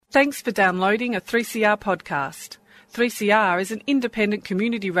Thanks for downloading a 3CR podcast. 3CR is an independent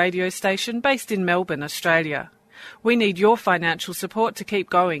community radio station based in Melbourne, Australia. We need your financial support to keep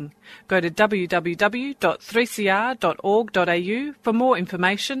going. Go to www.3cr.org.au for more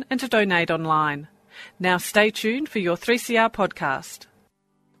information and to donate online. Now stay tuned for your 3CR podcast.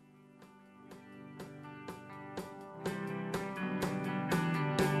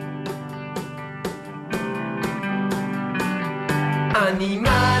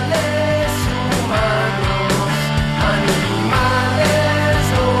 Animales humanos, animales humanos,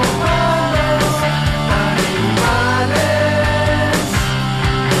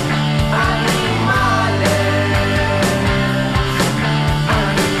 animales, animales,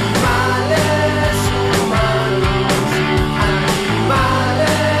 animales humanos, animales humanos,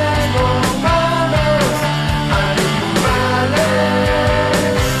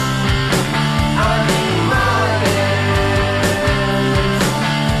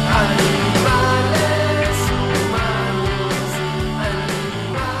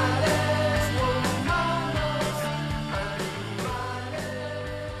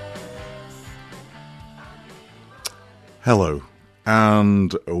 Hello,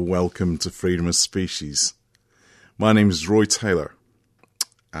 and welcome to Freedom of Species. My name is Roy Taylor,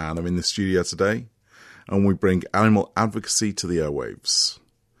 and I'm in the studio today, and we bring animal advocacy to the airwaves.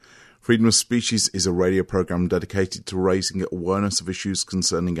 Freedom of Species is a radio program dedicated to raising awareness of issues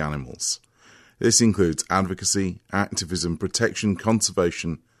concerning animals. This includes advocacy, activism, protection,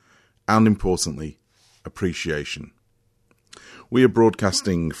 conservation, and importantly, appreciation. We are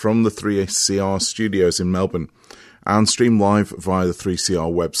broadcasting from the 3CR studios in Melbourne and stream live via the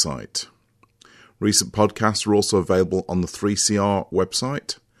 3CR website. Recent podcasts are also available on the 3CR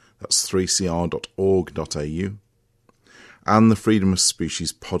website, that's 3cr.org.au, and the Freedom of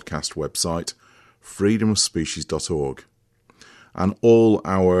Species podcast website, freedomofspecies.org. And all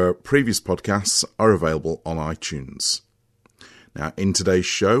our previous podcasts are available on iTunes. Now, in today's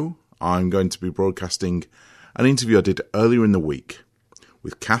show, I'm going to be broadcasting an interview I did earlier in the week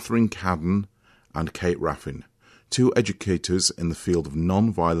with Catherine Cadden and Kate Raffin, two educators in the field of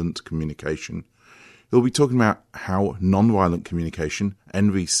non-violent communication. They'll be talking about how non-violent communication,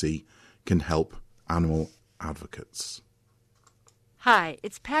 NVC, can help animal advocates. Hi,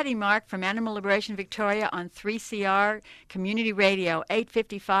 it's Patty Mark from Animal Liberation Victoria on 3CR Community Radio,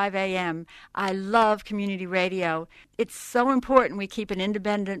 8:55 a.m. I love community radio. It's so important we keep an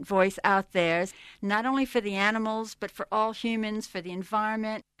independent voice out there, not only for the animals, but for all humans, for the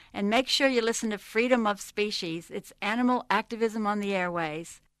environment. And make sure you listen to Freedom of Species. It's animal activism on the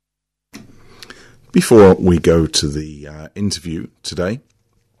airways. Before we go to the interview today,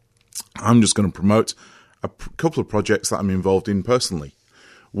 I'm just going to promote a couple of projects that I'm involved in personally.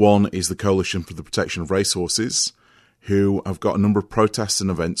 One is the Coalition for the Protection of Racehorses, who have got a number of protests and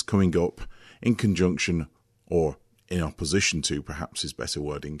events coming up in conjunction, or in opposition to, perhaps is better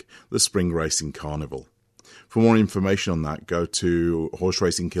wording, the Spring Racing Carnival. For more information on that, go to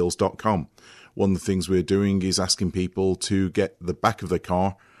horseracingkills.com. One of the things we're doing is asking people to get the back of their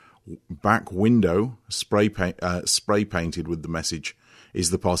car, back window, spray painted with the message, "Is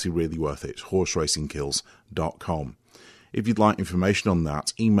the party really worth it?" horseracingkills.com. If you'd like information on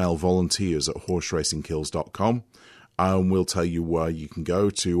that, email volunteers at horseracingkills.com and we'll tell you where you can go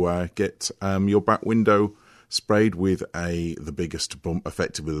to get your back window sprayed with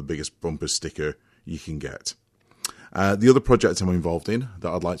effectively the biggest bumper sticker you can get. The other project I'm involved in that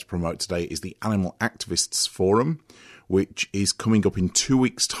I'd like to promote today is the Animal Activists Forum, which is coming up in 2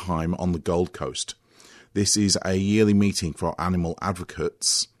 weeks' time on the Gold Coast. This is a yearly meeting for animal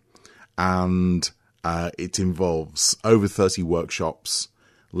advocates, and it involves over 30 workshops,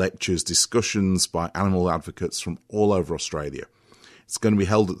 lectures, discussions by animal advocates from all over Australia. It's going to be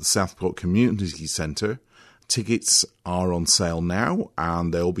held at the Southport Community Centre. Tickets are on sale now,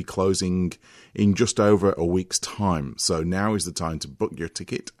 and they'll be closing in just over a week's time. So now is the time to book your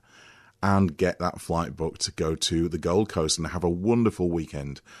ticket and get that flight booked to go to the Gold Coast and have a wonderful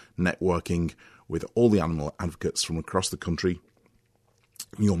weekend networking with all the animal advocates from across the country.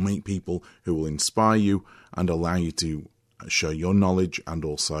 You'll meet people who will inspire you and allow you to share your knowledge and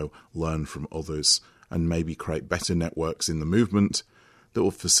also learn from others and maybe create better networks in the movement that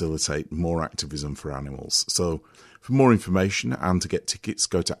will facilitate more activism for animals. So for more information and to get tickets,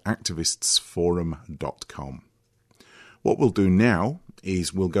 go to activistsforum.com. What we'll do now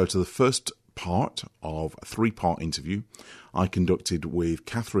is we'll go to the first part of a three-part interview I conducted with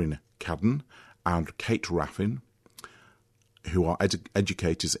Catherine Cadden and Kate Raffin, who are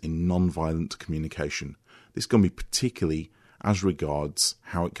educators in non-violent communication. This is going to be particularly as regards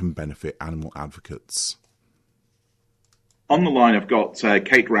how it can benefit animal advocates. On the line, I've got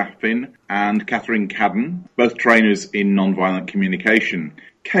Kate Raffin and Catherine Cadden, both trainers in nonviolent communication.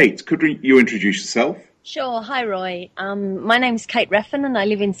 Kate, could you introduce yourself? Sure. Hi, Roy. My name's Kate Raffin and I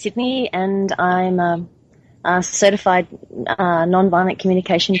live in Sydney, and I'm a certified nonviolent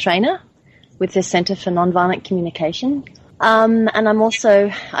communication trainer with the Centre for Nonviolent Communication. And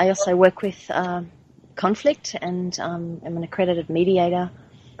I also work with conflict, and I'm an accredited mediator.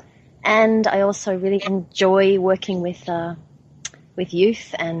 And I also really enjoy working with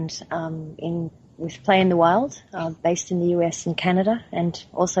youth and with Play in the Wild, based in the US and Canada, and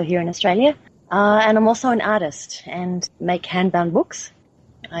also here in Australia. And I'm also an artist and make handbound books.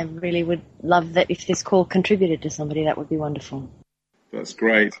 I really would love that if this call contributed to somebody. That would be wonderful. That's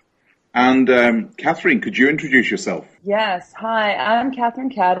great. And Catherine, could you introduce yourself? Yes. Hi, I'm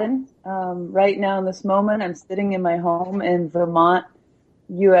Catherine Cadden. Right now in this moment, I'm sitting in my home in Vermont,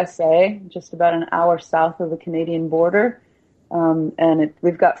 USA, just about an hour south of the Canadian border.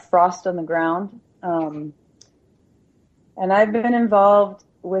 We've got frost on the ground. And I've been involved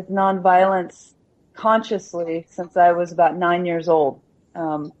with nonviolence consciously since I was about 9 years old.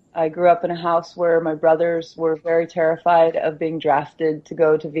 I grew up in a house where my brothers were very terrified of being drafted to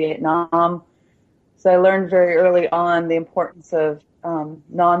go to Vietnam. So I learned very early on the importance of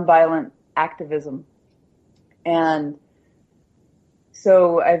nonviolent activism. And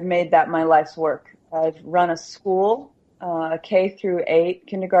so I've made that my life's work. I've run a school, a K through 8,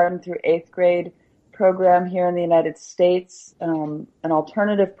 kindergarten through 8th grade program here in the United States, an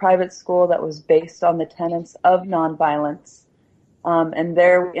alternative private school that was based on the tenets of nonviolence. And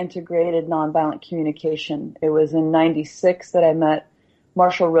there we integrated nonviolent communication. It was in '96 that I met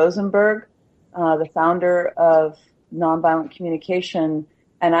Marshall Rosenberg, the founder of nonviolent communication.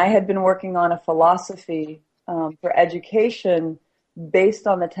 And I had been working on a philosophy for education based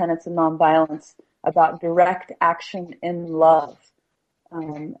on the tenets of nonviolence about direct action in love.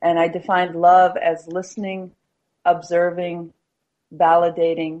 And I defined love as listening, observing,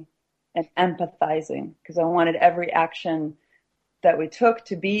 validating, and empathizing, because I wanted every action that we took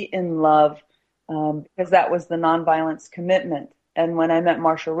to be in love, because that was the nonviolence commitment. And when I met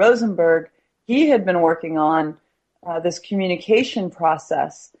Marshall Rosenberg, he had been working on this communication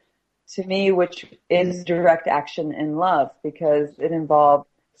process to me, which is direct action in love, because it involved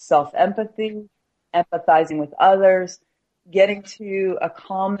self-empathy, empathizing with others, getting to a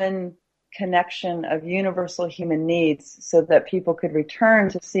common connection of universal human needs so that people could return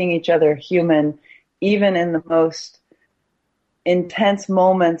to seeing each other human, even in the most intense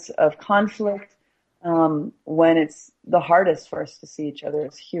moments of conflict, when it's the hardest for us to see each other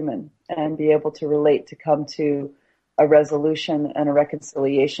as human and be able to relate, to come to a resolution and a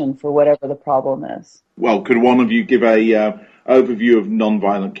reconciliation for whatever the problem is. Well, could one of you give a overview of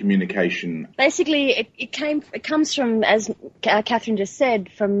nonviolent communication? Basically, it comes from, as Catherine just said,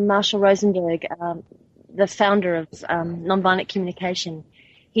 from Marshall Rosenberg, the founder of nonviolent communication.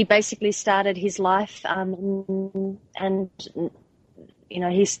 He basically started his life, and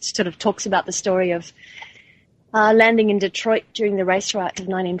he sort of talks about the story of landing in Detroit during the race riots of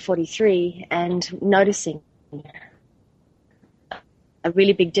 1943 and noticing a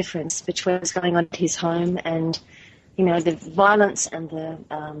really big difference between what was going on at his home and, the violence and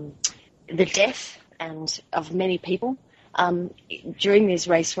the death and of many people during these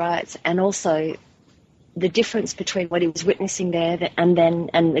race riots, and also the difference between what he was witnessing there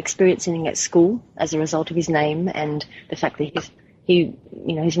and experiencing at school as a result of his name, and the fact that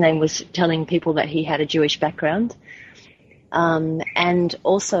his name was telling people that he had a Jewish background, and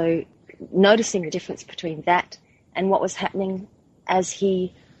also noticing the difference between that and what was happening as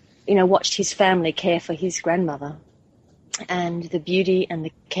he, watched his family care for his grandmother, and the beauty and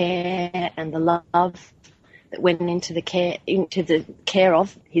the care and the love that went into the care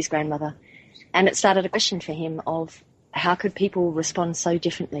of his grandmother. And it started a question for him of how could people respond so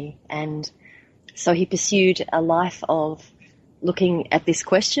differently. And so he pursued a life of looking at this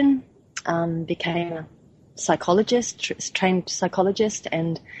question, became a psychologist, trained psychologist,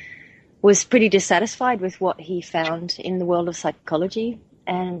 and was pretty dissatisfied with what he found in the world of psychology,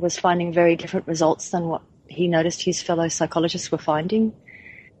 and was finding very different results than what he noticed his fellow psychologists were finding.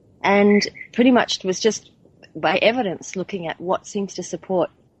 And pretty much was just by evidence looking at what seems to support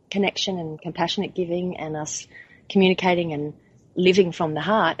connection and compassionate giving and us communicating and living from the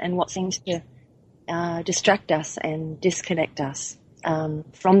heart, and what seems to distract us and disconnect us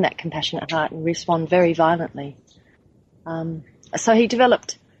from that compassionate heart and respond very violently. So he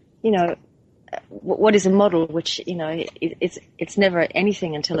developed, what is a model, which, it's never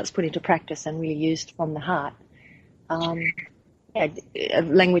anything until it's put into practice and really used from the heart. A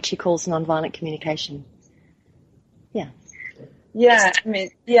language he calls nonviolent communication. Yeah. Yeah, I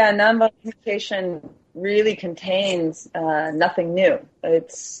mean, yeah, nonviolent communication really contains nothing new.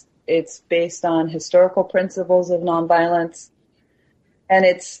 It's based on historical principles of nonviolence, and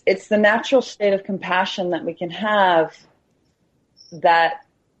it's the natural state of compassion that we can have that,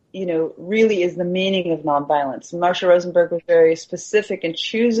 you know, really is the meaning of nonviolence. Marsha Rosenberg was very specific in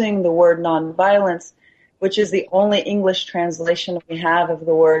choosing the word nonviolence, which is the only English translation we have of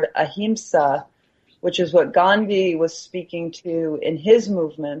the word ahimsa, which is what Gandhi was speaking to in his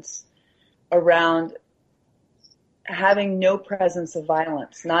movements around having no presence of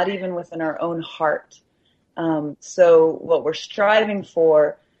violence, not even within our own heart. So what we're striving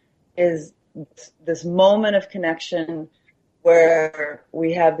for is this moment of connection where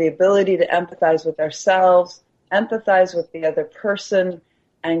we have the ability to empathize with ourselves, empathize with the other person,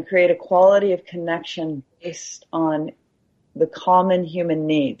 and create a quality of connection based on the common human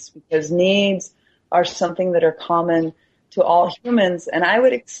needs, because needs are something that are common to all humans. And I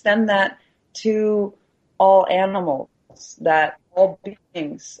would extend that to all animals, that all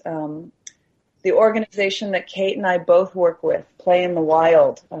beings. The organization that Kate and I both work with, Play in the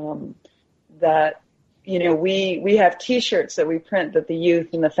Wild, that, you know, we have T-shirts that we print that the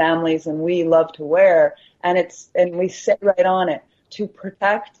youth and the families and we love to wear, and we say right on it, to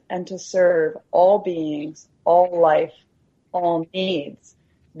protect and to serve all beings, all life, all needs,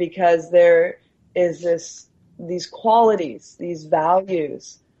 because there is these qualities, these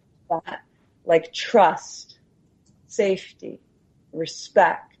values that, like trust, safety,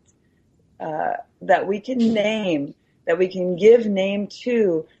 respect, that we can name, that we can give name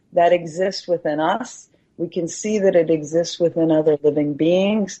to, that exist within us. We can see that it exists within other living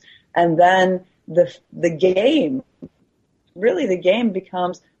beings. And then the game, really the game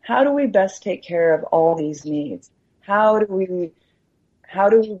becomes, how do we best take care of all these needs? How do we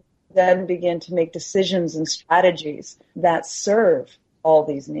then begin to make decisions and strategies that serve all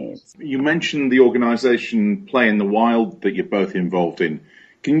these needs? You mentioned the organisation Play in the Wild that you're both involved in.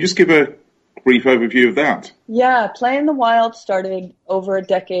 Can you just give a brief overview of that? Yeah, Play in the Wild started over a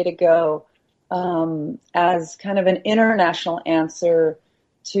decade ago as kind of an international answer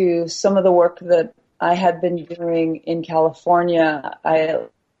to some of the work that I had been doing in California. I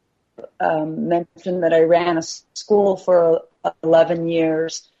mentioned that I ran a school for 11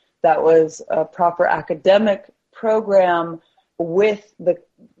 years that was a proper academic program with the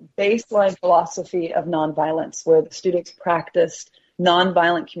baseline philosophy of nonviolence, where the students practiced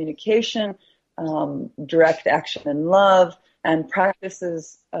nonviolent communication, direct action and love, and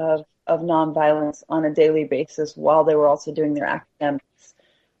practices of nonviolence on a daily basis while they were also doing their academics.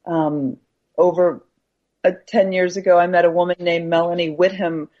 Over 10 years ago, I met a woman named Melanie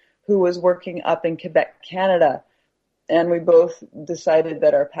Whitham who was working up in Quebec, Canada, and we both decided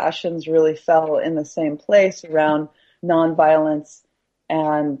that our passions really fell in the same place around nonviolence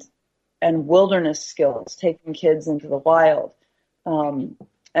and wilderness skills, taking kids into the wild. And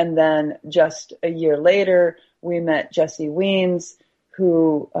then just a year later, we met Jesse Weens,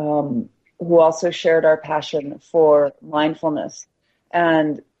 who also shared our passion for mindfulness.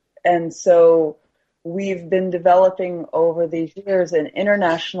 And so we've been developing over these years an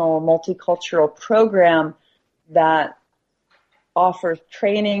international multicultural program that offers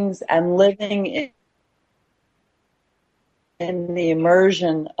trainings and living in the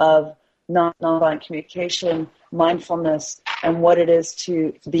immersion of nonviolent communication, mindfulness, and what it is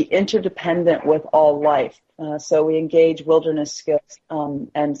to be interdependent with all life. So we engage wilderness skills,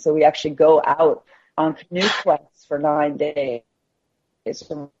 and so we actually go out on canoe quests for 9 days.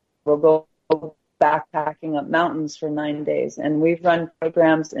 So we'll go backpacking up mountains for 9 days, and we've run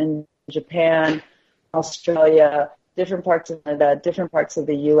programs in Japan, Australia, different parts of Canada, different parts of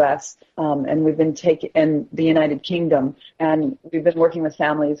the U.S., and we've been in the United Kingdom, and we've been working with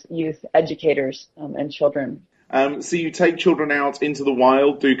families, youth, educators, and children. So you take children out into the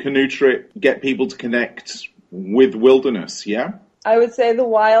wild, do canoe trip, get people to connect with wilderness, yeah? I would say the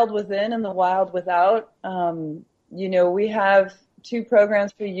wild within and the wild without. We have 2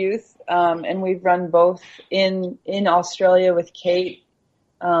 programs for youth, and we've run both in Australia with Kate.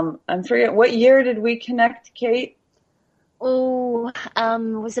 I'm forgetting, what year did we connect, Kate? It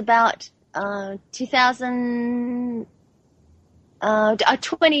was about 2007,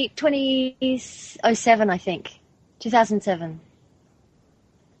 I think. 2007.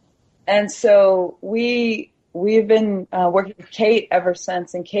 And so we've been working with Kate ever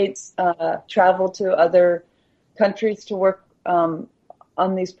since, and Kate's traveled to other countries to work on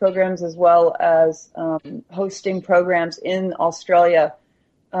these programs, as well as hosting programs in Australia.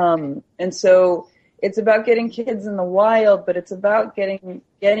 And so it's about getting kids in the wild, but it's about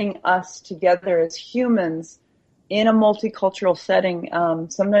getting us together as humans in a multicultural setting,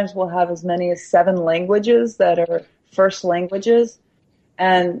 sometimes we'll have as many as 7 languages that are first languages,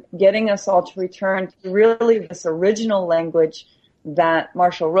 and getting us all to return to really this original language that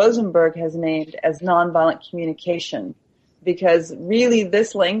Marshall Rosenberg has named as nonviolent communication. Because really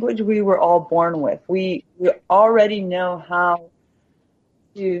this language we were all born with. We already know how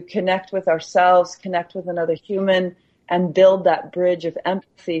to connect with ourselves, connect with another human, and build that bridge of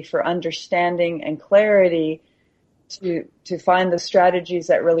empathy for understanding and clarity to find the strategies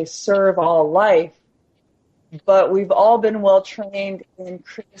that really serve all life. But we've all been well trained in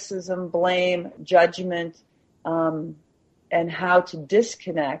criticism, blame, judgment, and how to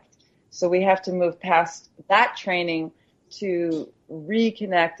disconnect. So we have to move past that training to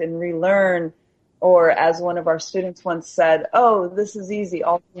reconnect and relearn, or as one of our students once said, oh, this is easy.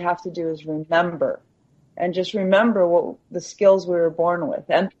 All you have to do is remember. And just remember what the skills we were born with.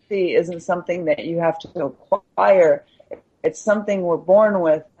 Empathy isn't something that you have to acquire. It's something we're born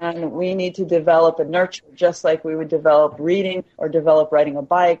with, and we need to develop and nurture, just like we would develop reading or develop riding a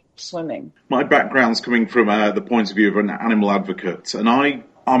bike, swimming. My background's coming from the point of view of an animal advocate, and I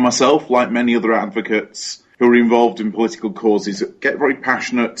myself, like many other advocates who are involved in political causes, get very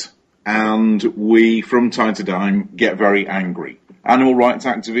passionate, and we, from time to time, get very angry. Animal rights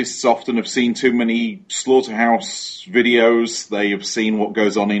activists often have seen too many slaughterhouse videos. They have seen what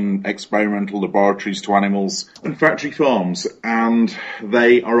goes on in experimental laboratories to animals and factory farms, and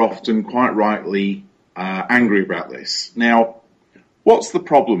they are often quite rightly angry about this. Now, what's the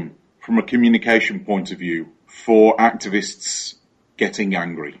problem from a communication point of view for activists getting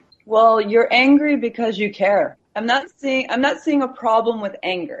angry? Well, you're angry because you care. I'm not seeing a problem with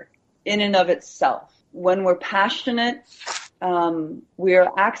anger in and of itself. When we're passionate, we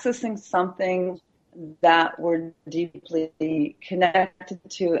are accessing something that we're deeply connected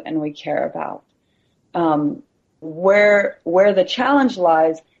to and we care about. Where the challenge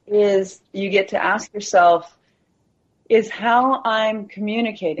lies is you get to ask yourself, is how I'm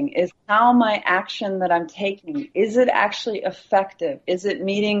communicating, is how my action that I'm taking, is it actually effective? Is it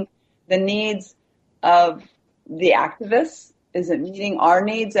meeting the needs of the activists? Is it meeting our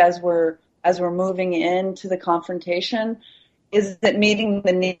needs as we're moving into the confrontation? Is it meeting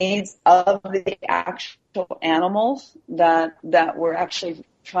the needs of the actual animals that we're actually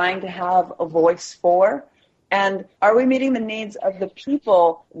trying to have a voice for? And are we meeting the needs of the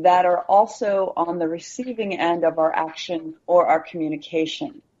people that are also on the receiving end of our action or our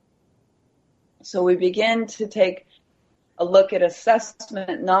communication? So we begin to take a look at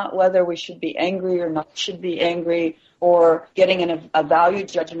assessment, not whether we should be angry or not should be angry, or getting a value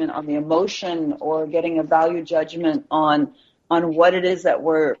judgment on the emotion, or getting a value judgment on what it is that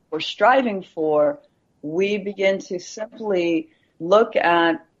we're striving for. We begin to simply look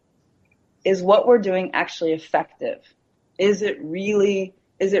at, is what we're doing actually effective? Is it really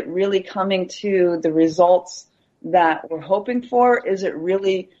coming to the results that we're hoping for? Is it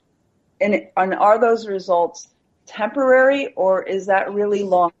really, and are those results temporary, or is that really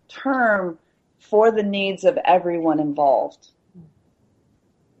long term for the needs of everyone involved?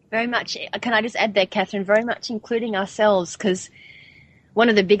 Very much. Can I just add there, Catherine, very much including ourselves, because one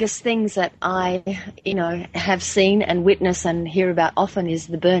of the biggest things that I, have seen and witness and hear about often is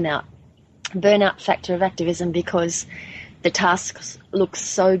the burnout factor of activism, because the tasks look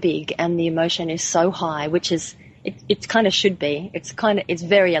so big and the emotion is so high, which is, it kind of should be. It's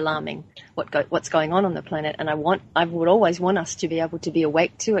very alarming what's going on the planet, and I would always want us to be able to be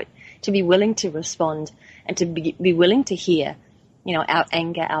awake to it, to be willing to respond, and to be willing to hear, our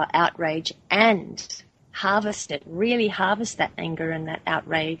anger, our outrage, and really harvest that anger and that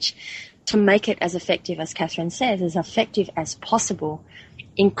outrage to make it as effective, as Catherine says, as effective as possible,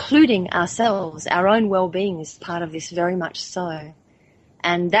 including ourselves. Our own well-being is part of this, very much so.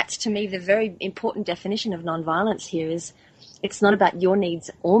 And that's, to me, the very important definition of nonviolence here is it's not about your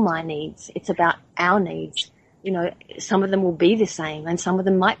needs or my needs. It's about our needs. Some of them will be the same and some of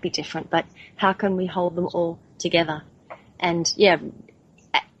them might be different, but how can we hold them all together? And,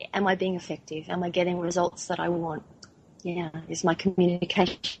 am I being effective? Am I getting results that I want? Is my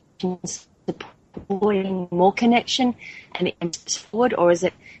communication supporting more connection and it moves forward, or is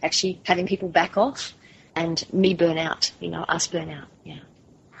it actually having people back off and me burn out, us burn out? Yeah.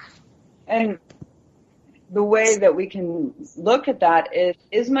 And the way that we can look at that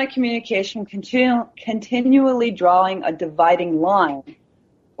is my communication continually drawing a dividing line,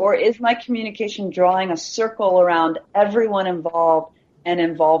 or is my communication drawing a circle around everyone involved and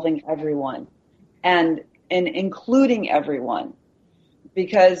involving everyone and including everyone?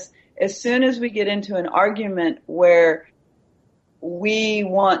 Because as soon as we get into an argument where we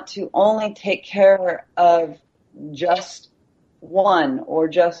want to only take care of just one or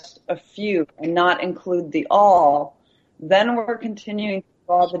just a few and not include the all, then we're continuing to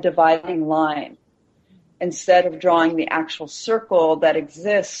draw the dividing line instead of drawing the actual circle that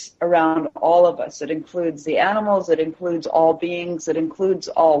exists around all of us. It includes the animals, it includes all beings, it includes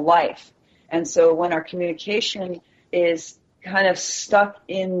all life. And so when our communication is kind of stuck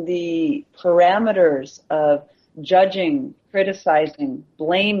in the parameters of judging, criticizing,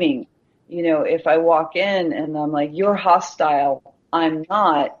 blaming, if I walk in and I'm like, you're hostile, I'm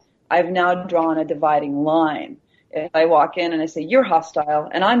not, I've now drawn a dividing line. If I walk in and I say, you're hostile,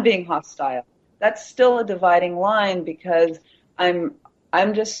 and I'm being hostile, that's still a dividing line because I'm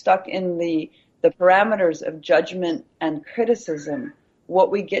just stuck in the parameters of judgment and criticism.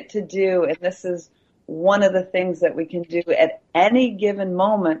 What we get to do, and this is one of the things that we can do at any given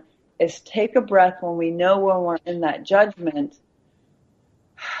moment, is take a breath when we know when we're in that judgment,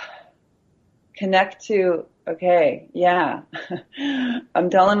 connect to, okay, yeah, I'm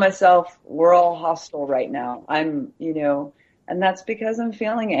telling myself we're all hostile right now. And that's because I'm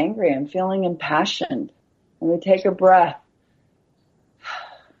feeling angry. I'm feeling impassioned. And we take a breath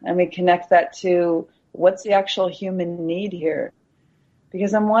and we connect that to what's the actual human need here.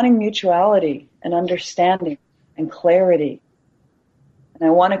 Because I'm wanting mutuality and understanding and clarity. And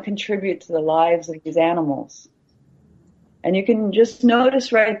I want to contribute to the lives of these animals. And you can just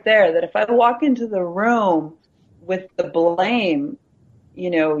notice right there that if I walk into the room with the blame,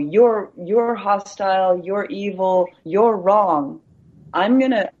 you're hostile, you're evil, you're wrong, I'm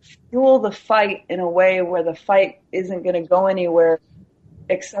going to fuel the fight in a way where the fight isn't going to go anywhere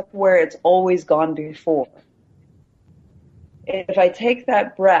except where it's always gone before. If I take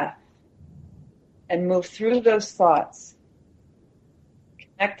that breath and move through those thoughts,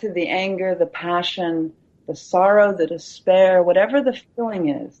 connect to the anger, the passion, the sorrow, the despair, whatever the feeling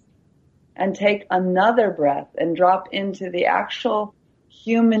is, and take another breath and drop into the actual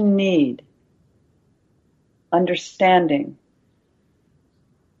human need, understanding,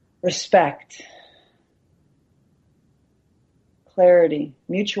 respect, clarity,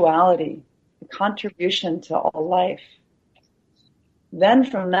 mutuality, the contribution to all life. Then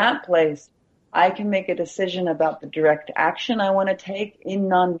from that place, I can make a decision about the direct action I want to take in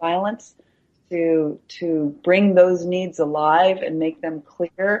nonviolence to bring those needs alive and make them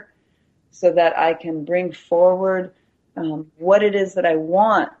clear so that I can bring forward what it is that I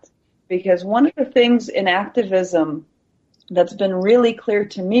want. Because one of the things in activism that's been really clear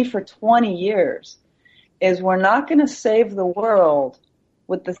to me for 20 years is we're not going to save the world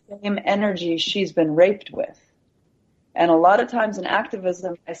with the same energy she's been raped with. And a lot of times in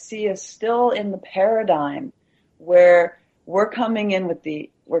activism, I see us still in the paradigm where we're coming in with the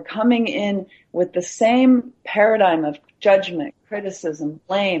same paradigm of judgment, criticism,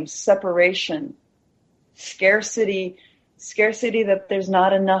 blame, separation, scarcity that there's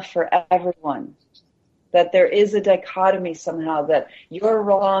not enough for everyone, that there is a dichotomy somehow, that you're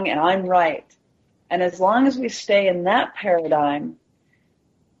wrong and I'm right. And as long as we stay in that paradigm,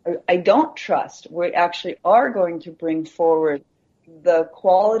 I don't trust we actually are going to bring forward the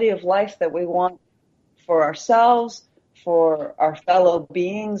quality of life that we want for ourselves, for our fellow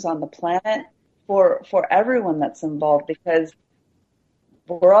beings on the planet, for everyone that's involved, because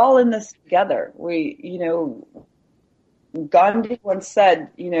we're all in this together. Gandhi once said,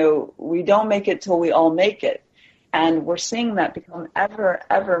 we don't make it till we all make it. And we're seeing that become ever,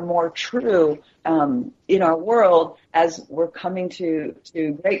 ever more true in our world as we're coming to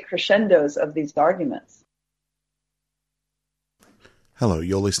great crescendos of these arguments. Hello,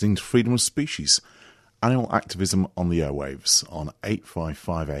 you're listening to Freedom of Species, animal activism on the airwaves on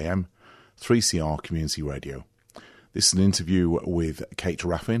 855 AM, 3CR Community Radio. This is an interview with Kate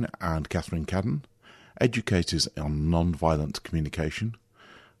Raffin and Catherine Cadden, educators on non-violent communication,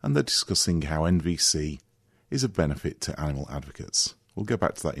 and they're discussing how NVC is of benefit to animal advocates. We'll go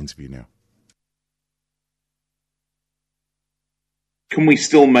back to that interview now. Can we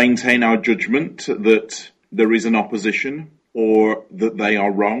still maintain our judgment that there is an opposition or that they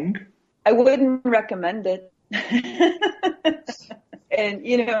are wrong? I wouldn't recommend it. And,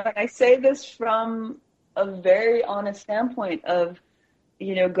 I say this from a very honest standpoint of,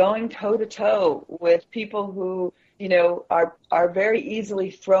 going toe-to-toe with people who, are very easily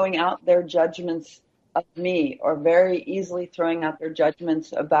throwing out their judgments of me, or very easily throwing out their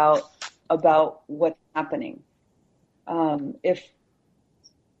judgments about what's happening.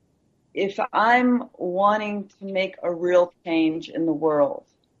 If I'm wanting to make a real change in the world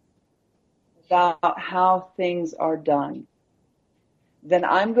about how things are done, then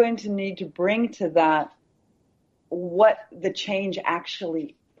I'm going to need to bring to that what the change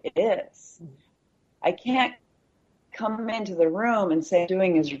actually is. I can't come into the room and say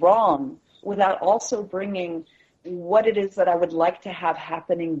doing is wrong without also bringing what it is that I would like to have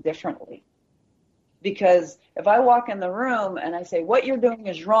happening differently. Because if I walk in the room and I say, what you're doing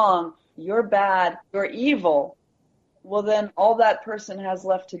is wrong, you're bad, you're evil, well, then all that person has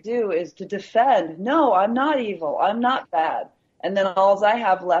left to do is to defend. No, I'm not evil. I'm not bad. And then all I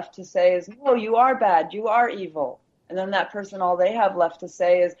have left to say is, no, you are bad. You are evil. And then that person, all they have left to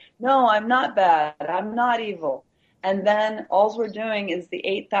say is, no, I'm not bad. I'm not evil. And then all we're doing is the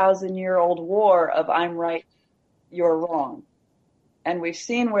 8,000-year-old war of I'm right, you're wrong. And we've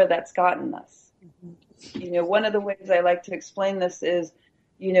seen where that's gotten us. Mm-hmm. One of the ways I like to explain this is,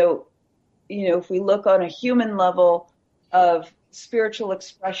 if we look on a human level of spiritual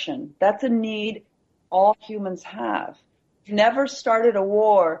expression, that's a need all humans have. We've never started a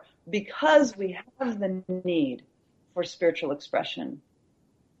war because we have the need for spiritual expression.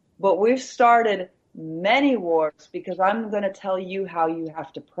 But we've started many wars because I'm going to tell you how you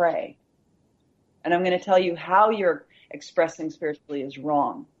have to pray. And I'm going to tell you how you're expressing spiritually is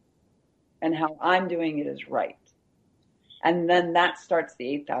wrong and how I'm doing it is right. And then that starts the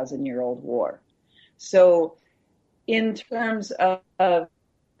 8,000-year-old war. So in terms of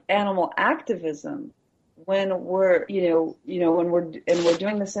animal activism, when we're, when we're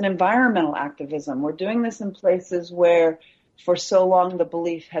doing this in environmental activism, we're doing this in places where for so long the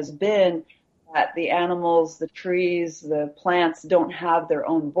belief has been that the animals, the trees, the plants don't have their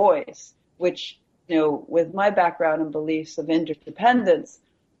own voice, which, with my background and beliefs of interdependence,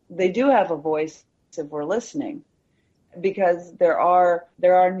 they do have a voice if we're listening, because there are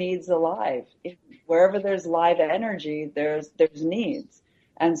needs alive. Wherever there's live energy, there's needs.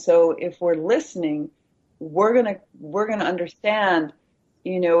 And so if we're listening, we're gonna understand,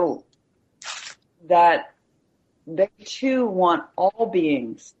 that they too want all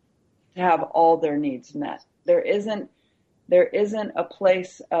beings to have all their needs met. There isn't a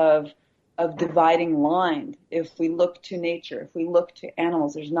place of dividing line. If we look to nature, if we look to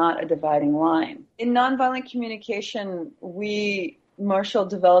animals, there's not a dividing line. In nonviolent communication, Marshall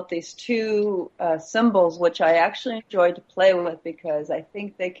developed these two symbols, which I actually enjoy to play with because I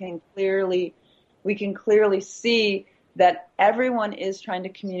think we can clearly see that everyone is trying to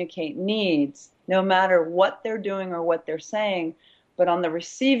communicate needs, no matter what they're doing or what they're saying. But on the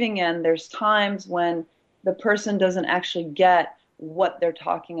receiving end, there's times when the person doesn't actually get what they're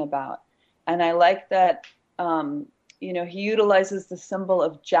talking about. And I like that, he utilizes the symbol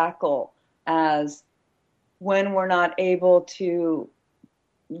of jackal as when we're not able to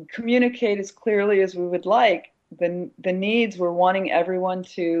communicate as clearly as we would like, the needs we're wanting everyone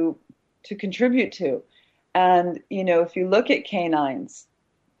to contribute to. And, if you look at canines,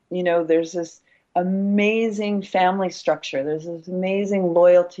 there's this amazing family structure. There's this amazing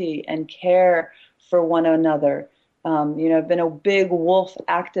loyalty and care for one another. I've been a big wolf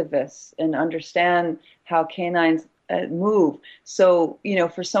activist and understand how canines move. So,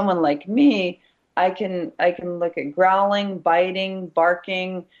 for someone like me, I can look at growling, biting,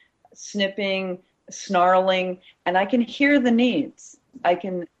 barking, snipping, snarling, and I can hear the needs. I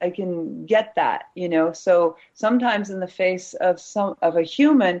can get that, So sometimes in the face of a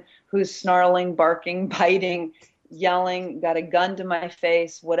human who's snarling, barking, biting, yelling, got a gun to my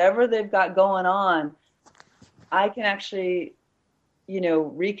face, whatever they've got going on, I can actually,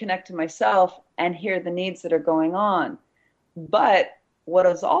 reconnect to myself and hear the needs that are going on. But what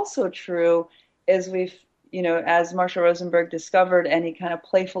is also true is as Marshall Rosenberg discovered, and he kind of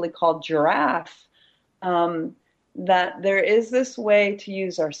playfully called giraffe, that there is this way to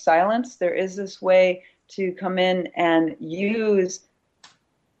use our silence. There is this way to come in and use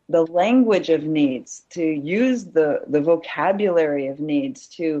the language of needs, to use the vocabulary of needs,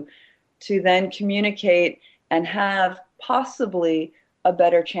 to then communicate and have possibly a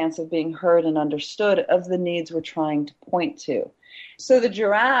better chance of being heard and understood of the needs we're trying to point to. So the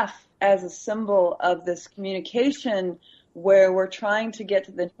giraffe as a symbol of this communication where we're trying to get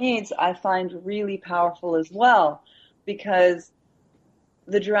to the needs, I find really powerful as well, because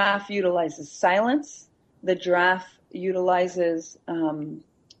the giraffe utilizes silence. The giraffe utilizes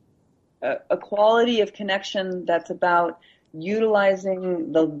a quality of connection that's about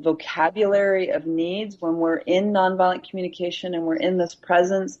utilizing the vocabulary of needs. When we're in nonviolent communication and we're in this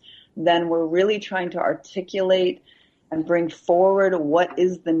presence, then we're really trying to articulate and bring forward what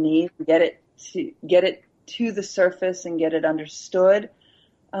is the need, get it to the surface and get it understood.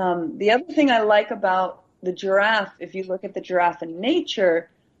 The other thing I like about the giraffe, if you look at the giraffe in nature,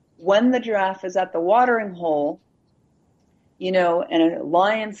 when the giraffe is at the watering hole, and a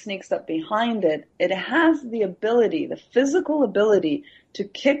lion sneaks up behind it, it has the ability, the physical ability, to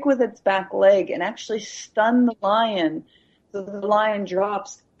kick with its back leg and actually stun the lion so the lion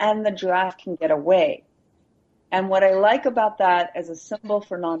drops and the giraffe can get away. And what I like about that as a symbol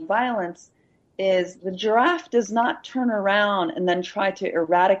for nonviolence is the giraffe does not turn around and then try to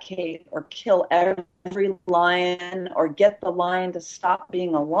eradicate or kill every lion or get the lion to stop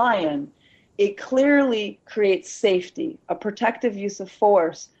being a lion. It clearly creates safety, a protective use of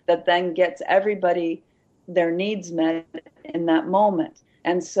force that then gets everybody their needs met in that moment.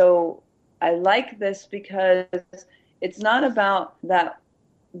 And so I like this because it's not about that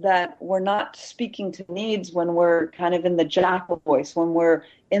we're not speaking to needs when we're kind of in the jackal voice, when we're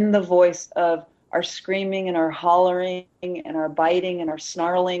in the voice of our screaming and our hollering and our biting and our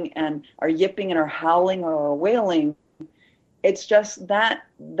snarling and our yipping and our howling or our wailing. It's just that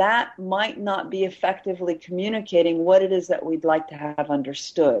might not be effectively communicating what it is that we'd like to have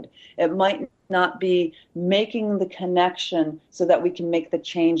understood. It might not be making the connection so that we can make the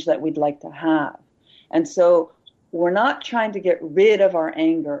change that we'd like to have. And so we're not trying to get rid of our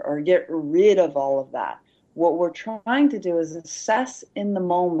anger or get rid of all of that. What we're trying to do is assess in the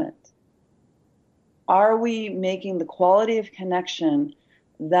moment. Are we making the quality of connection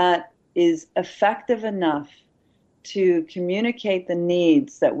that is effective enough to communicate the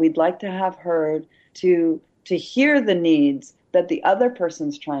needs that we'd like to have heard, to hear the needs that the other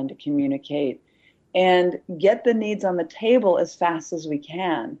person's trying to communicate, and get the needs on the table as fast as we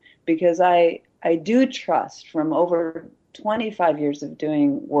can? Because I do trust, from over 25 years of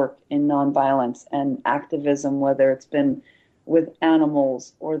doing work in nonviolence and activism, whether it's been with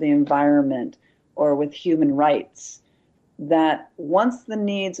animals or the environment or with human rights, that once the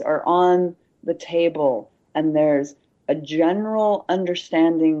needs are on the table and there's a general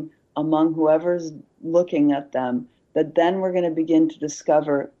understanding among whoever's looking at them, that then we're going to begin to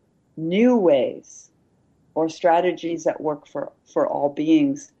discover new ways or strategies that work for all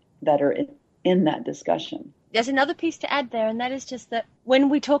beings that are in that discussion. There's another piece to add there, and that is just that when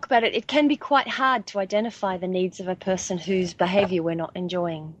we talk about it, it can be quite hard to identify the needs of a person whose behaviour we're not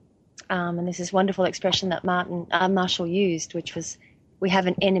enjoying. And there's this wonderful expression that Marshall used, which was, we have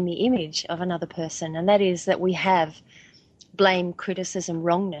an enemy image of another person, and that is that we have blame, criticism,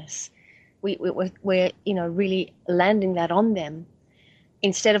 wrongness. We're really landing that on them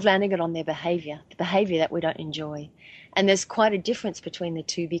instead of landing it on their behaviour, the behaviour that we don't enjoy. And there's quite a difference between the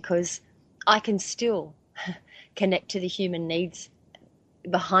two, because I can still connect to the human needs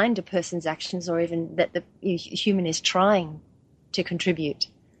behind a person's actions, or even that the human is trying to contribute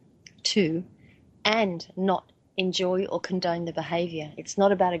to, and not enjoy or condone the behaviour. It's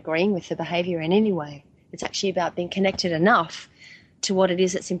not about agreeing with the behaviour in any way. It's actually about being connected enough to what it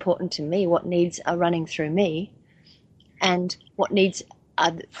is that's important to me, what needs are running through me, and what needs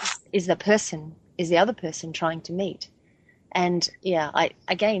is the other person trying to meet. And I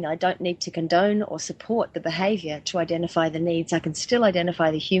don't need to condone or support the behaviour to identify the needs. I can still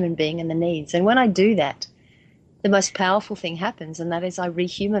identify the human being and the needs. And when I do that, the most powerful thing happens, and that is I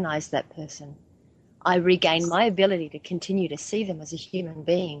rehumanize that person. I regain my ability to continue to see them as a human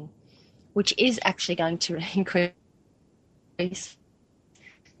being, which is actually going to increase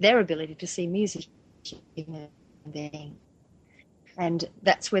their ability to see me as a human being. And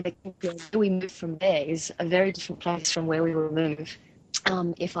that's where we move from there is a very different place from where we will move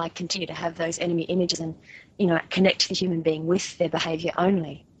if I continue to have those enemy images and, connect the human being with their behaviour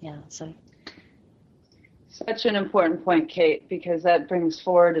only. So. Such an important point, Kate, because that brings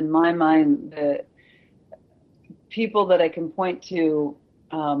forward in my mind the people that I can point to,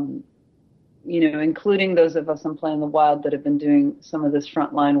 including those of us on Play in the Wild that have been doing some of this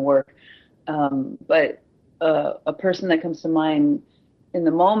frontline work. But a person that comes to mind in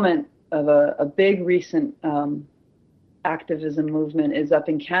the moment of a big recent activism movement is up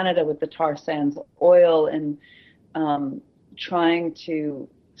in Canada with the tar sands oil and trying to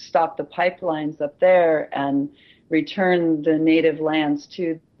stop the pipelines up there and return the native lands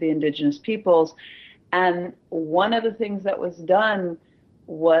to the indigenous peoples. And one of the things that was done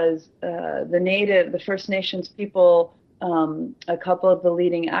was the First Nations people, a couple of the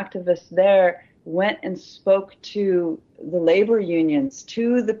leading activists there went and spoke to the labor unions,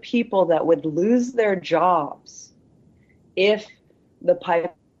 to the people that would lose their jobs if the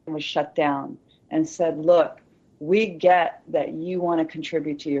pipeline was shut down, and said, look, we get that you want to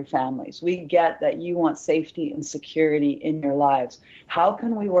contribute to your families. We get that you want safety and security in your lives. How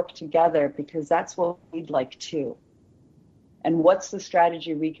can we work together? Because that's what we'd like too. And what's the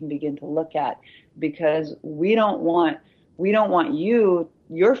strategy we can begin to look at? Because we don't want you,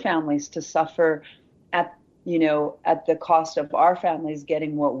 your families, to suffer at at the cost of our families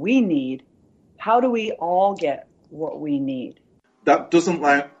getting what we need. How do we all get what we need? That doesn't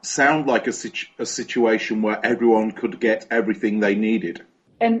sound like a situation where everyone could get everything they needed.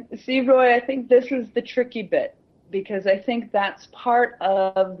 And see, Roy, I think this is the tricky bit, because I think that's part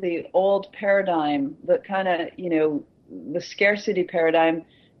of the old paradigm, the kind of, the scarcity paradigm,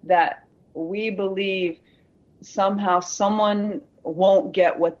 that we believe somehow someone won't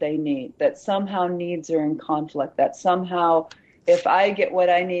get what they need, that somehow needs are in conflict, that somehow if I get what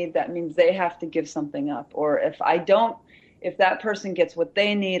I need, that means they have to give something up. Or if that person gets what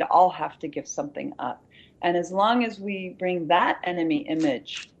they need, I'll have to give something up. And as long as we bring that enemy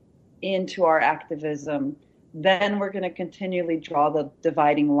image into our activism, then we're going to continually draw the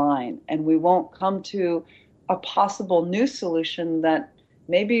dividing line, and we won't come to a possible new solution that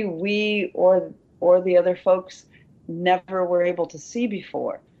maybe we or the other folks never were able to see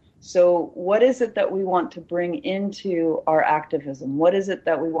before. So what is it that we want to bring into our activism? What is it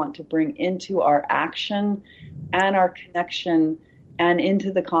that we want to bring into our action and our connection and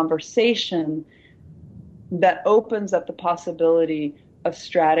into the conversation that opens up the possibility of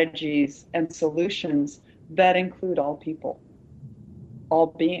strategies and solutions that include all people, all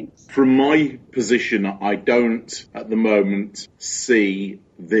beings? From my position, I don't at the moment see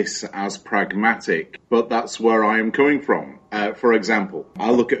this as pragmatic, but that's where I am coming from. For example,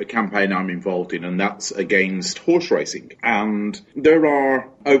 I look at a campaign I'm involved in, and that's against horse racing. And there are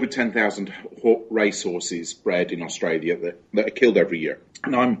over 10,000 racehorses bred in Australia that are killed every year.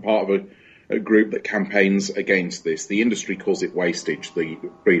 And I'm part of a group that campaigns against this. The industry calls it wastage, the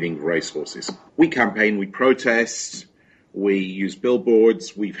breeding of racehorses. We campaign, we protest, we use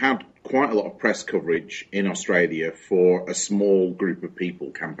billboards. We've had quite a lot of press coverage in Australia for a small group of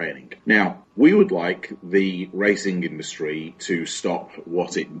people campaigning. Now, we would like the racing industry to stop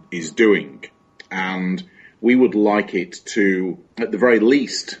what it is doing, and we would like it to, at the very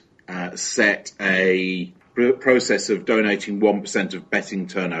least, set a process of donating 1% of betting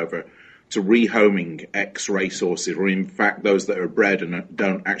turnover to rehoming ex-racehorses, or in fact those that are bred and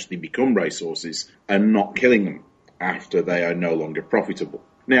don't actually become racehorses, and not killing them after they are no longer profitable.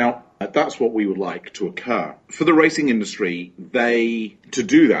 Now, that's what we would like to occur. For the racing industry, to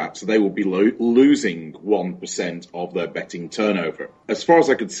do that, they will be losing 1% of their betting turnover. As far as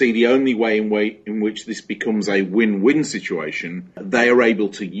I could see, the only way in which this becomes a win-win situation, they are able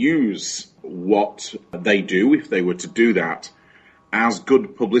to use what they do, if they were to do that, as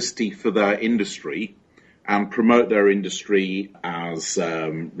good publicity for their industry and promote their industry as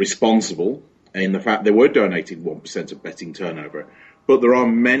responsible in the fact they were donating 1% of betting turnover. But there are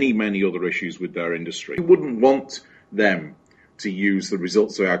many, many other issues with their industry. We wouldn't want them to use the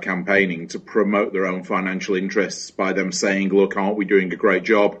results of our campaigning to promote their own financial interests by them saying, look, aren't we doing a great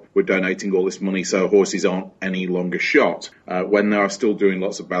job? We're donating all this money so horses aren't any longer shot, when they are still doing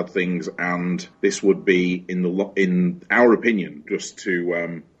lots of bad things. And this would be, in our opinion, just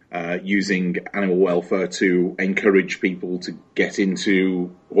to using animal welfare to encourage people to get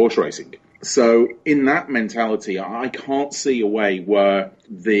into horse racing. So in that mentality, I can't see a way where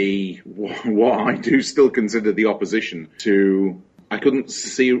what I do still consider the opposition to, I couldn't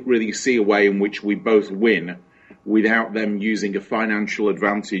really see a way in which we both win without them using a financial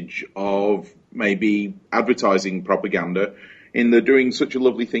advantage of maybe advertising propaganda in the doing such a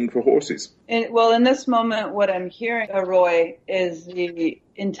lovely thing for horses. In this moment, what I'm hearing, Roy, is the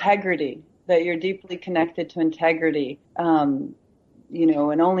integrity, that you're deeply connected to integrity.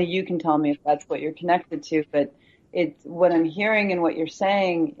 And only you can tell me if that's what you're connected to, but what I'm hearing and what you're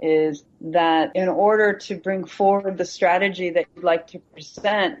saying is that in order to bring forward the strategy that you'd like to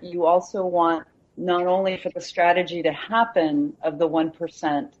present, you also want not only for the strategy to happen of the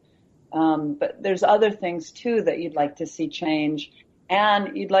 1%, but there's other things too that you'd like to see change,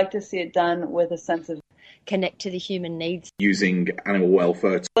 and you'd like to see it done with a sense of connect to the human needs. Using animal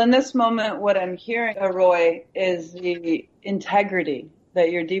welfare. In this moment, what I'm hearing, Roy, is the integrity,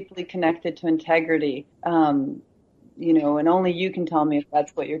 that you're deeply connected to integrity. And only you can tell me if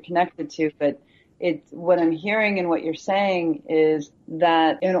that's what you're connected to, but what I'm hearing and what you're saying is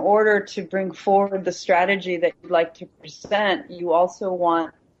that in order to bring forward the strategy that you'd like to present, you also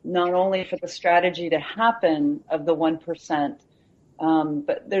want not only for the strategy to happen of the 1%,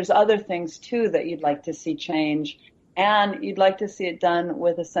 but there's other things too that you'd like to see change, and you'd like to see it done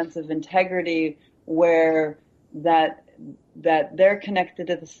with a sense of integrity where that they're connected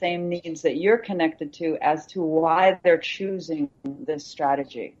to the same needs that you're connected to as to why they're choosing this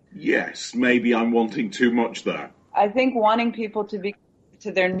strategy. Yes, maybe I'm wanting too much there. I think wanting people to be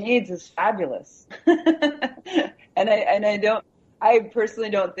to their needs is fabulous. and I personally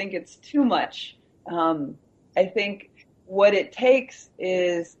don't think it's too much. I think what it takes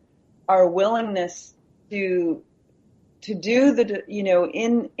is our willingness to do the,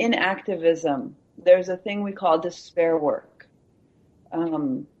 in activism, there's a thing we call despair work.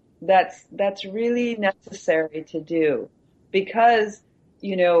 That's really necessary to do because,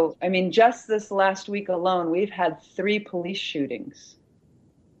 just this last week alone, we've had 3 police shootings.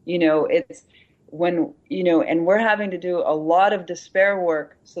 It's when, and we're having to do a lot of despair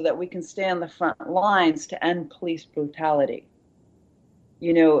work so that we can stay on the front lines to end police brutality.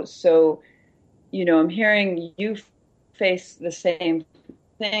 So, I'm hearing you face the same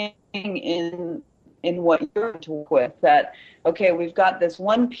thing in what you're to work with, that, okay, we've got this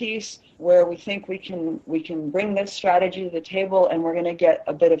one piece where we think we can bring this strategy to the table and we're going to get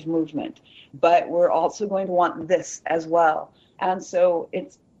a bit of movement, but we're also going to want this as well. And so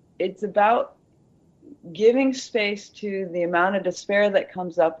it's about giving space to the amount of despair that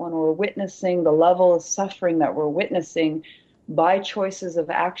comes up when we're witnessing the level of suffering that we're witnessing by choices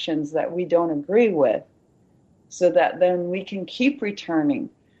of actions that we don't agree with, so that then we can keep returning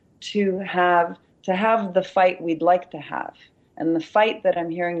to have the fight we'd like to have. And the fight that I'm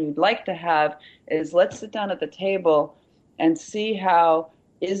hearing you'd like to have is, let's sit down at the table and see how,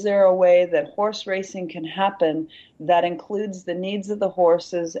 is there a way that horse racing can happen that includes the needs of the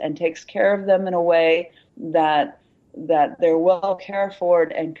horses and takes care of them in a way that they're well cared for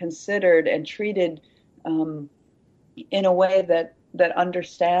and considered and treated in a way that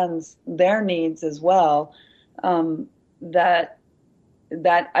understands their needs as well. That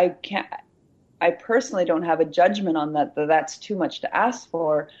I personally don't have a judgment on that's too much to ask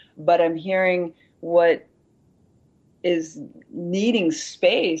for, but I'm hearing what is needing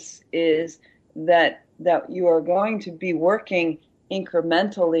space is that you are going to be working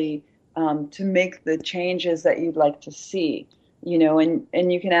incrementally to make the changes that you'd like to see.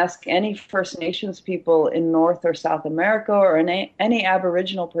 And you can ask any First Nations people in North or South America, or any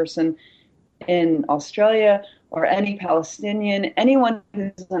Aboriginal person in Australia, or any Palestinian, anyone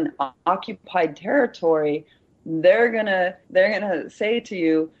who's in occupied territory, they're gonna say to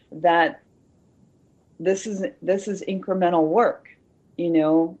you that this is incremental work.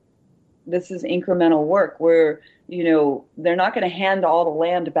 This is incremental work where, they're not going to hand all the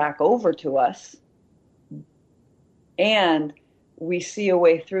land back over to us, and we see a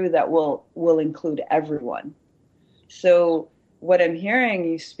way through that will include everyone. So what I'm hearing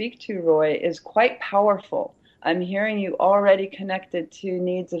you speak to, Roy, is quite powerful. I'm hearing you already connected to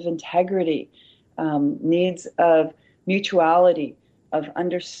needs of integrity, needs of mutuality, of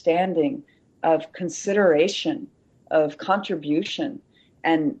understanding, of consideration, of contribution,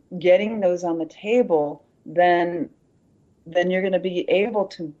 and getting those on the table, then you're going to be able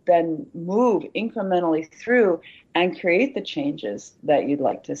to then move incrementally through and create the changes that you'd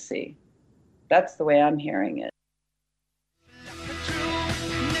like to see. That's the way I'm hearing it.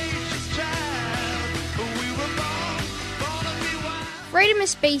 Freedom of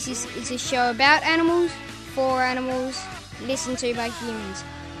Species is a show about animals, for animals, listened to by humans.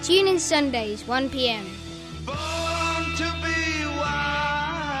 Tune in Sundays, 1 p.m. Born to be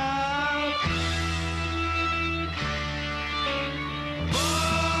wild.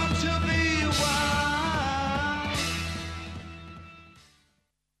 Born to be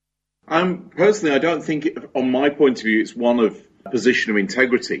wild. Personally, I don't think, on my point of view, it's one of position of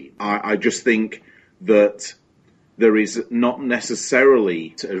integrity. I just think that there is not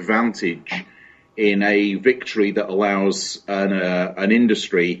necessarily an advantage in a victory that allows an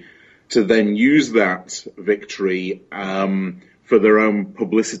industry to then use that victory for their own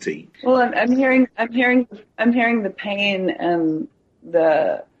publicity. Well, I'm hearing the pain and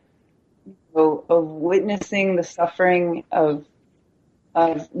of witnessing the suffering of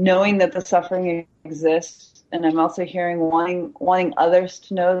knowing that the suffering exists, and I'm also hearing wanting others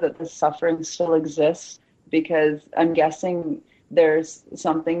to know that the suffering still exists, because I'm guessing there's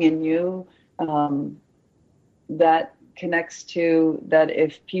something in you that connects to that.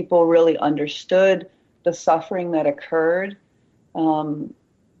 If people really understood the suffering that occurred,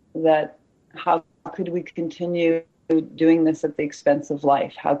 that how could we continue doing this at the expense of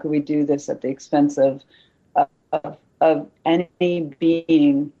life? How could we do this at the expense of any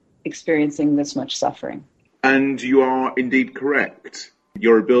being experiencing this much suffering? And you are indeed correct.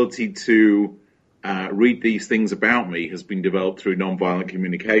 Your ability to read these things about me has been developed through nonviolent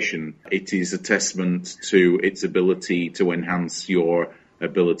communication. It is a testament to its ability to enhance your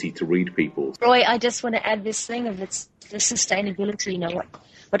ability to read people. Roy, I just want to add this thing of the sustainability,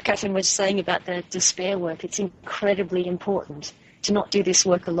 what Catherine was saying about the despair work. It's incredibly important to not do this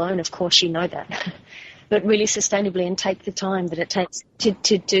work alone, of course you know that, but really sustainably and take the time that it takes to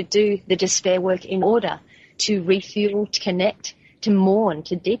do the despair work in order to refuel, to connect, to mourn,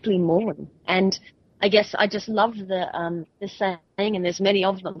 to deeply mourn. And I guess I just love the saying, and there's many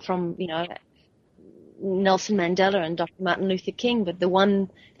of them from, Nelson Mandela and Dr. Martin Luther King, but the one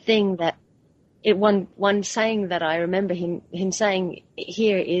thing that one saying that I remember him saying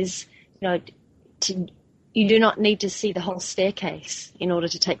here is, you do not need to see the whole staircase in order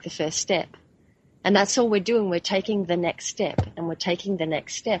to take the first step. And that's all we're doing. We're taking the next step, and we're taking the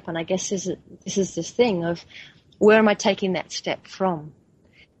next step. And I guess this is this thing of, where am I taking that step from?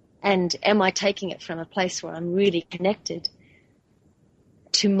 And am I taking it from a place where I'm really connected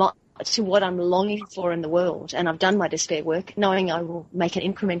to what I'm longing for in the world? And I've done my despair work, knowing I will make an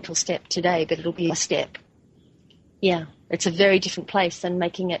incremental step today, but it'll be a step. Yeah, it's a very different place than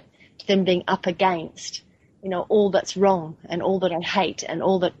being up against, all that's wrong and all that I hate and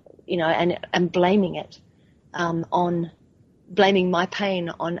all that, and blaming it blaming my pain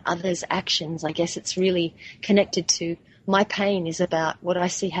on others' actions. I guess it's really connected to, my pain is about what I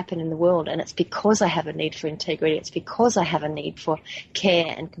see happen in the world, and it's because I have a need for integrity. It's because I have a need for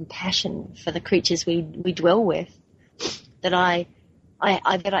care and compassion for the creatures we dwell with that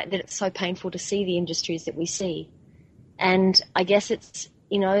that it's so painful to see the industries that we see. And I guess it's,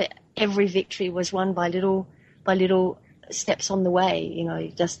 every victory was won by little steps on the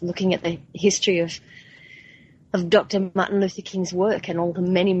way. Just looking at the history of Dr. Martin Luther King's work and all the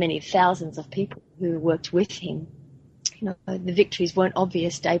many, many thousands of people who worked with him. The victories weren't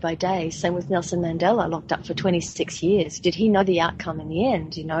obvious day by day. Same with Nelson Mandela, locked up for 26 years. Did he know the outcome in the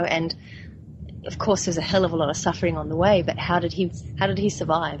end, And of course there's a hell of a lot of suffering on the way, but how did he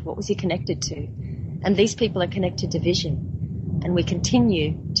survive? What was he connected to? And these people are connected to vision. And we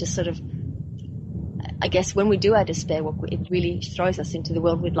continue to sort of, I guess when we do our despair work, it really throws us into the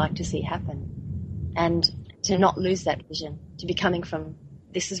world we'd like to see happen. And to not lose that vision, to be coming from,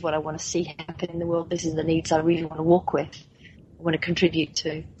 this is what I want to see happen in the world. This is the needs I really want to walk with, I want to contribute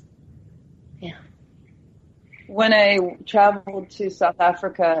to. Yeah. When I traveled to South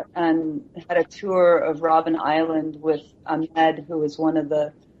Africa and had a tour of Robben Island with Ahmed, who was one of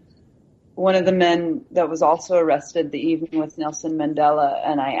the men that was also arrested the evening with Nelson Mandela,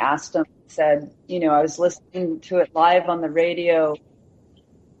 and I asked him, said, I was listening to it live on the radio.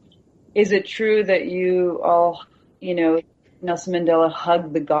 Is it true that you all, Nelson Mandela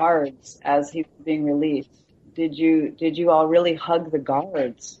hugged the guards as he was being released? Did you all really hug the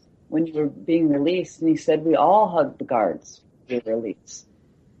guards when you were being released? And he said, we all hugged the guards when we were released,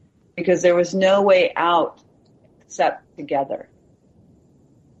 because there was no way out except together.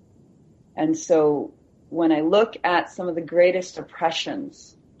 And so when I look at some of the greatest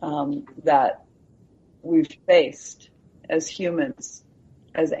oppressions that we've faced as humans,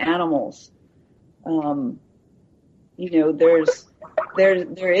 as animals, there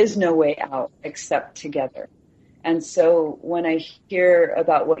is no way out except together. And so when I hear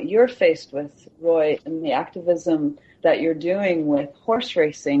about what you're faced with, Roy, and the activism that you're doing with horse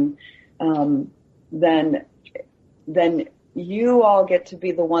racing, then you all get to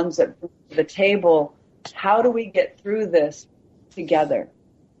be the ones that bring to the table, how do we get through this together?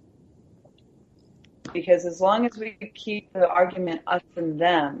 Because as long as we keep the argument us and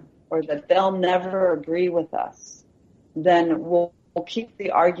them, or that they'll never agree with us, then we'll keep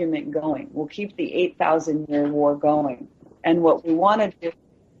the argument going. We'll keep the 8,000-year war going. And what we want to do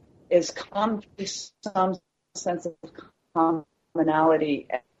is come to some sense of commonality.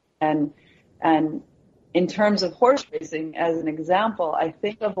 And in terms of horse racing, as an example, I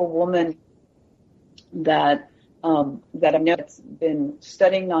think of a woman that I know that's been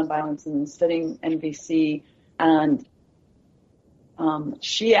studying nonviolence and studying NVC, and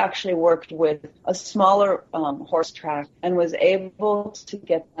she actually worked with a smaller horse track and was able to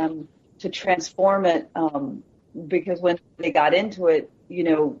get them to transform it, because when they got into it,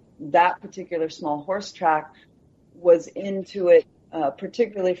 that particular small horse track was into it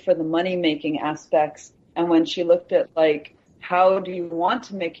particularly for the money-making aspects. And when she looked at, how do you want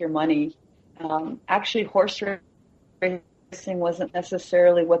to make your money, actually horse racing wasn't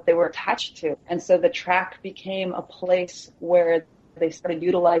necessarily what they were attached to. And so the track became a place where they started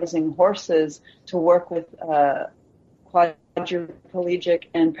utilizing horses to work with quadriplegic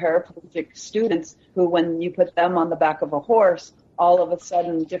and paraplegic students who, when you put them on the back of a horse, all of a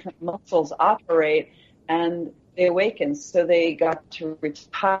sudden different muscles operate and they awaken. So they got to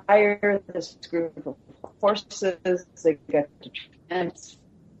retire this group of horses, they got to transform,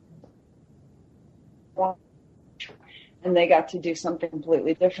 and they got to do something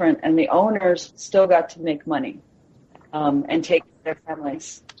completely different. And the owners still got to make money and take care of their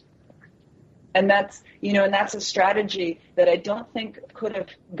families. And that's, and that's a strategy that I don't think could have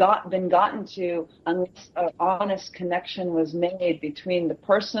been gotten to unless an honest connection was made between the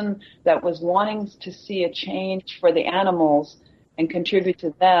person that was wanting to see a change for the animals and contribute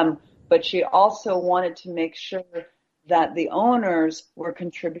to them, but she also wanted to make sure that the owners were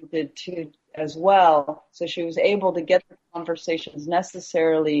contributed to as well. So she was able to get the conversations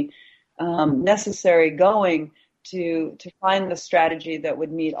necessary going to find the strategy that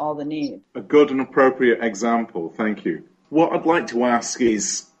would meet all the needs. A good and appropriate example, thank you. What I'd like to ask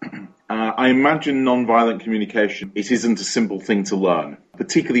is, I imagine non-violent communication, it isn't a simple thing to learn,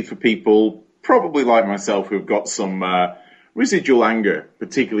 particularly for people probably like myself who've got some residual anger,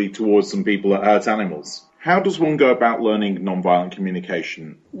 particularly towards some people that hurt animals. How does one go about learning non-violent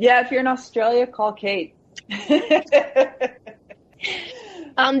communication? Yeah, if you're in Australia, call Kate. There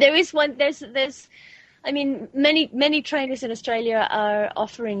is one. There's. I mean, many trainers in Australia are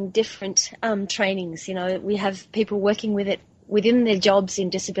offering different trainings. We have people working with it within their jobs in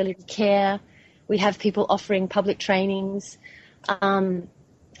disability care. We have people offering public trainings.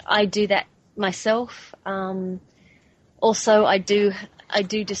 I do that myself. Also, I do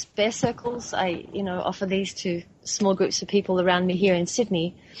despair circles. I offer these to small groups of people around me here in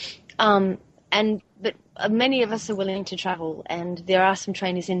Sydney. But many of us are willing to travel, and there are some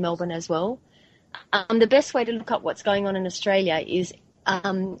trainers in Melbourne as well. The best way to look up what's going on in Australia is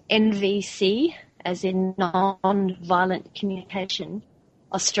NVC, as in Non-Violent Communication,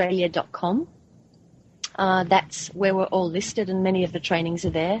 Australia.com. That's where we're all listed, and many of the trainings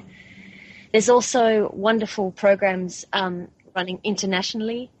are there. There's also wonderful programs running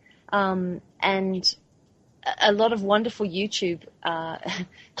internationally, and a lot of wonderful YouTube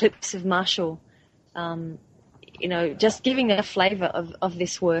clips of Marshall, just giving a flavour of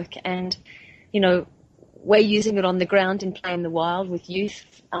this work. And we're using it on the ground in Play in the Wild with youth,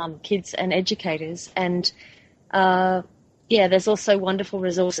 kids and educators. And, there's also wonderful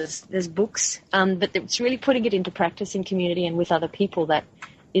resources. There's books, but it's really putting it into practice in community and with other people that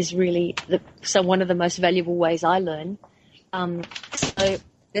is really one of the most valuable ways I learn. So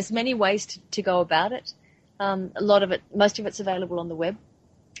there's many ways to go about it. Most of it's available on the web.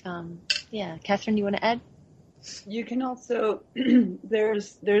 Catherine, you want to add? You can also,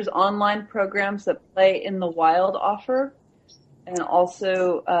 there's online programs that Play in the Wild offer, and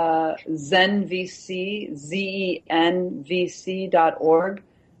also ZenVC, ZenVC.org.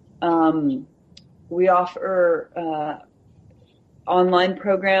 We offer online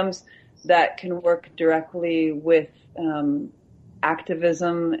programs that can work directly with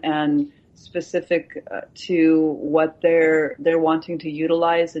activism and specific to what they're wanting to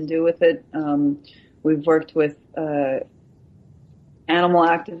utilize and do with it. We've worked with animal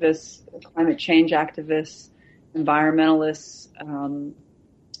activists, climate change activists, environmentalists,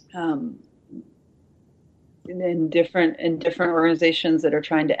 in different organizations that are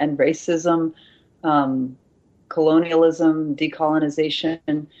trying to end racism, colonialism,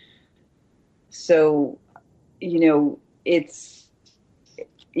 decolonization. So, it's,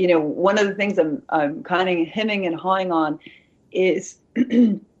 one of the things I'm kind of hemming and hawing on is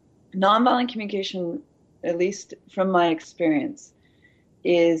nonviolent communication, at least from my experience,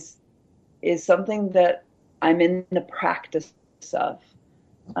 is something that I'm in the practice of.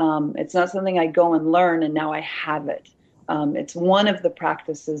 It's not something I go and learn and now I have it. It's one of the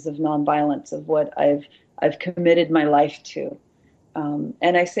practices of nonviolence, of what I've committed my life to.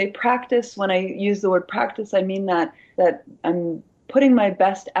 And I say practice, when I use the word practice, I mean that I'm putting my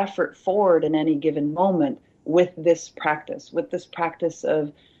best effort forward in any given moment with this practice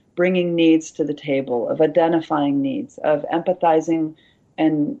of bringing needs to the table, of identifying needs, of empathizing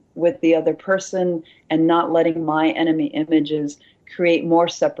and with the other person and not letting my enemy images create more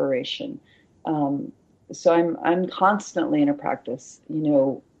separation. So I'm constantly in a practice,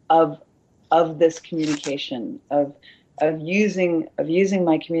 of this communication, of using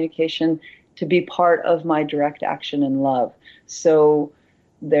my communication to be part of my direct action and love. So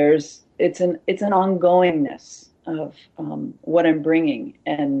it's an ongoingness of what I'm bringing,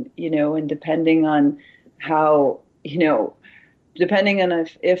 and and depending on how, depending on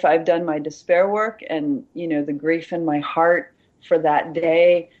if I've done my despair work and the grief in my heart for that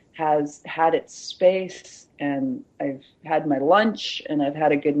day has had its space, and I've had my lunch and I've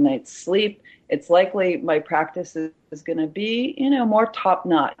had a good night's sleep, it's likely my practice is going to be, more top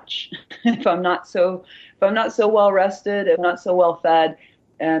notch. if I'm not so well rested, if I'm not so well fed,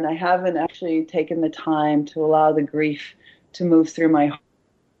 and I haven't actually taken the time to allow the grief to move through my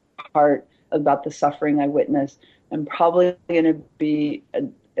heart about the suffering I witnessed, I'm probably going to be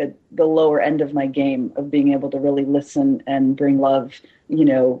at the lower end of my game of being able to really listen and bring love,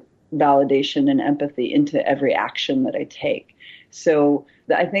 validation and empathy into every action that I take. So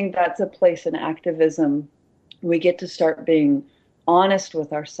I think that's a place in activism. We get to start being honest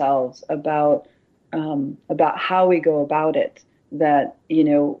with ourselves about how we go about it. That,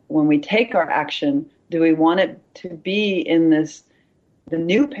 when we take our action, do we want it to be in the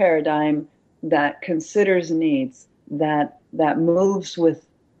new paradigm that considers needs, that moves with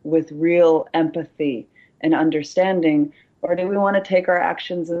real empathy and understanding, or do we want to take our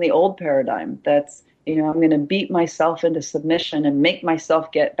actions in the old paradigm that's, I'm going to beat myself into submission and make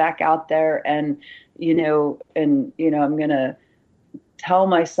myself get back out there and I'm going to tell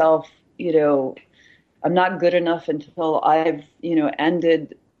myself, I'm not good enough until I've,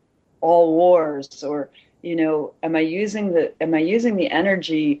 ended all wars, or, am I using the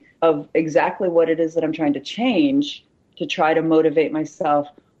energy of exactly what it is that I'm trying to change to try to motivate myself,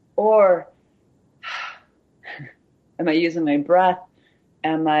 or am I using my breath?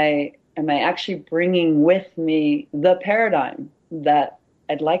 Am I actually bringing with me the paradigm that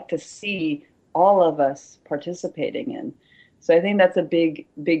I'd like to see all of us participating in? So I think that's a big,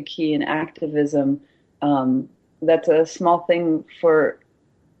 big key in activism. That's a small thing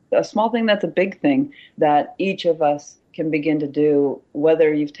that's a big thing that each of us can begin to do,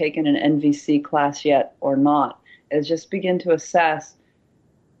 whether you've taken an NVC class yet or not, is just begin to assess,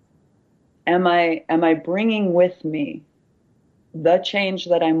 am I bringing with me the change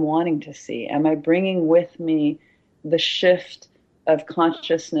that I'm wanting to see? Am I bringing with me the shift of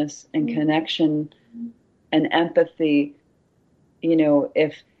consciousness and connection and empathy?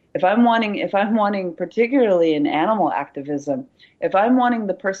 If I'm wanting, particularly in animal activism, if I'm wanting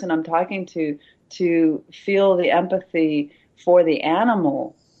the person I'm talking to feel the empathy for the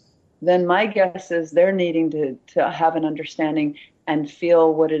animal, then my guess is they're needing to have an understanding and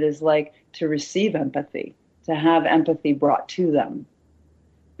feel what it is like to receive empathy, to have empathy brought to them,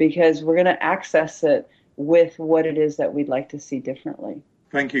 because we're going to access it with what it is that we'd like to see differently.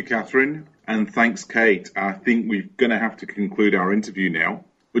 Thank you, Catherine, and thanks, Kate. I think we're going to have to conclude our interview now.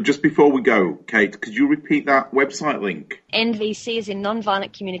 But just before we go, Kate, could you repeat that website link? NVC is in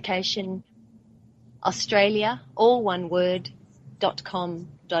Nonviolent Communication Australia, all one word,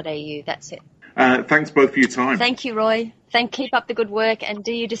 .com.au. That's it. Thanks both for your time. Thank you, Roy. Keep up the good work and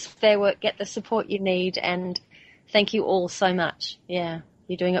do your despair work. Get the support you need, and thank you all so much. Yeah,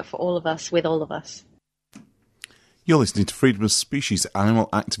 you're doing it for all of us, with all of us. You're listening to Freedom of Species Animal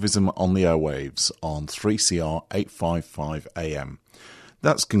Activism on the airwaves on 3CR 855 AM.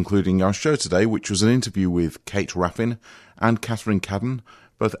 That's concluding our show today, which was an interview with Kate Raffin and Catherine Cadden,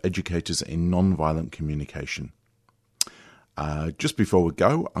 both educators in nonviolent communication. Just before we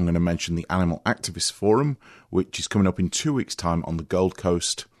go, I'm going to mention the Animal Activist Forum, which is coming up in 2 weeks' time on the Gold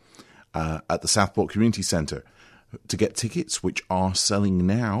Coast at the Southport Community Centre. To get tickets, which are selling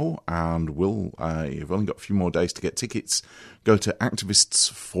now, and you've only got a few more days to get tickets, go to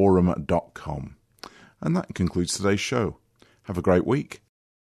activistsforum.com. And that concludes today's show. Have a great week.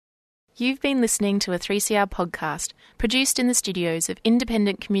 You've been listening to a 3CR podcast produced in the studios of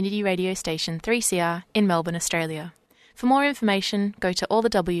independent community radio station 3CR in Melbourne, Australia. For more information, go to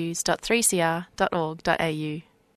allthews.3cr.org.au.